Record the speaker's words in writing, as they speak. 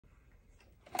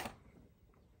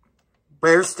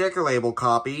Rare sticker label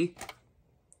copy.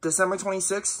 December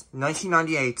 26,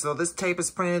 1998. So this tape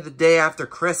is printed the day after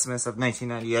Christmas of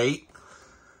 1998.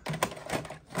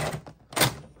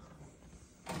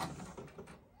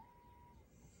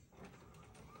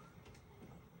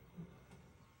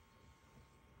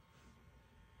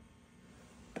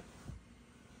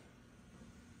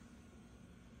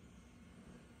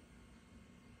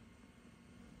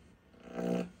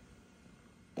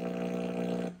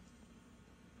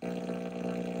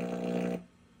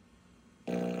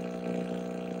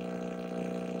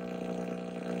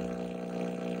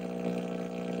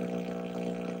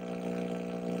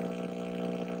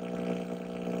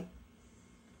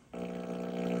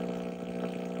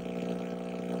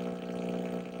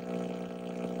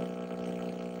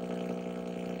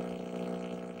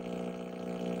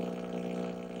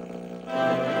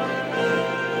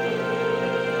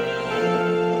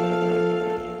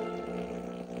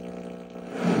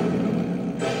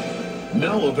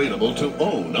 Now available to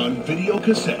own on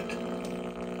videocassette.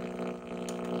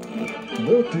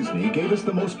 Walt Disney gave us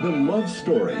the most beloved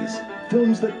stories,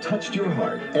 films that touched your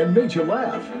heart and made you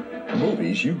laugh,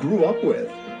 movies you grew up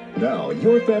with. Now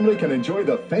your family can enjoy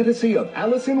the fantasy of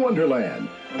Alice in Wonderland.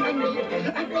 I'm late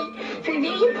for a very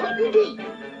important date.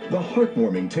 The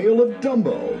heartwarming tale of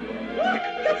Dumbo. Look,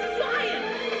 the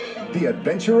fire! The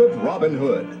adventure of Robin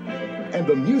Hood. And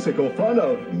the musical fun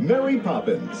of Mary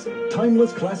Poppins.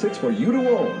 Timeless classics for you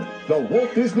to own. The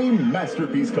Walt Disney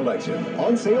Masterpiece Collection.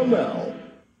 On sale now.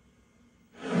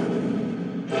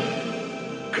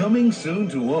 Coming soon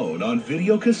to own on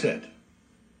videocassette.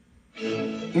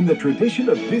 In the tradition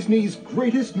of Disney's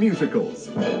greatest musicals,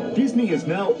 Disney is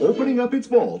now opening up its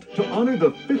vault to honor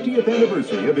the 50th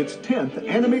anniversary of its 10th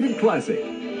animated classic,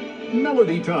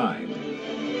 Melody Time.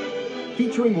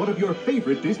 Featuring one of your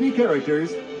favorite Disney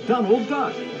characters, Donald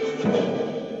Duck.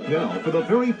 Now, for the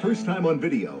very first time on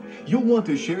video, you'll want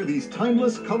to share these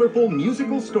timeless, colorful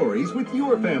musical stories with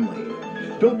your family.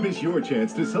 Don't miss your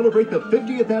chance to celebrate the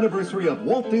 50th anniversary of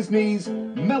Walt Disney's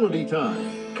Melody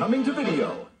Time, coming to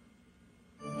video.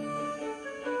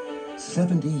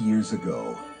 70 years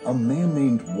ago, a man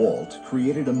named Walt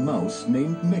created a mouse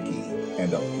named Mickey,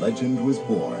 and a legend was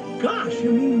born. Gosh,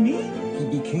 you mean me?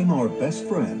 He became our best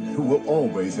friend, who will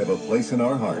always have a place in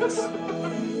our hearts.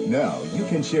 Now, you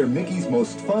can share Mickey's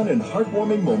most fun and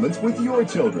heartwarming moments with your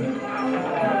children.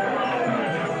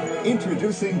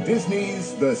 Introducing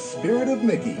Disney's The Spirit of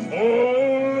Mickey.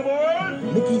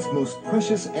 Mickey's most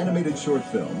precious animated short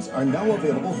films are now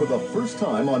available for the first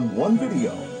time on one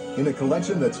video, in a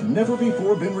collection that's never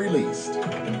before been released.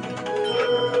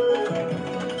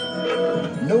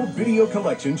 No video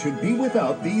collection should be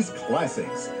without these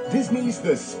classics. Disney's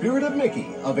The Spirit of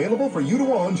Mickey, available for you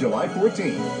to own July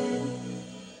 14th.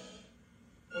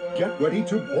 Get ready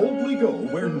to boldly go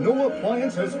where no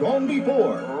appliance has gone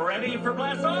before. Ready for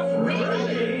blast off?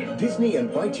 Ready! Disney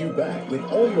invites you back with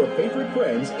all your favorite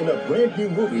friends in a brand new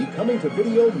movie coming to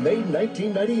video May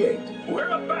 1998. We're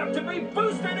about to be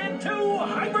boosted into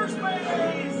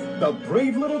hyperspace! The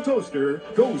brave little toaster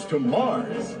goes to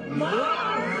Mars.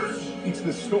 Mars! It's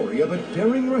the story of a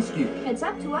daring rescue. It's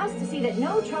up to us to see that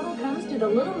no trouble comes to the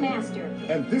little master.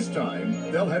 And this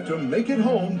time, they'll have to make it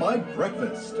home by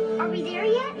breakfast. Are we there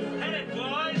yet? Headed,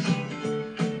 boys!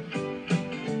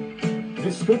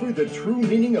 Discover the true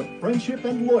meaning of friendship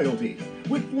and loyalty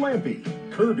with Lampy,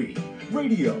 Kirby,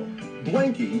 Radio,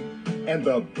 Blanky, and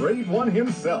the brave one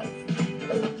himself.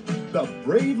 The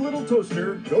Brave Little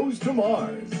Toaster Goes to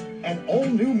Mars. An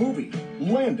all-new movie,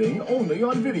 landing only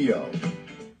on video.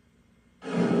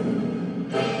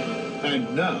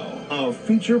 And now, our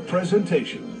feature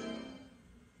presentation.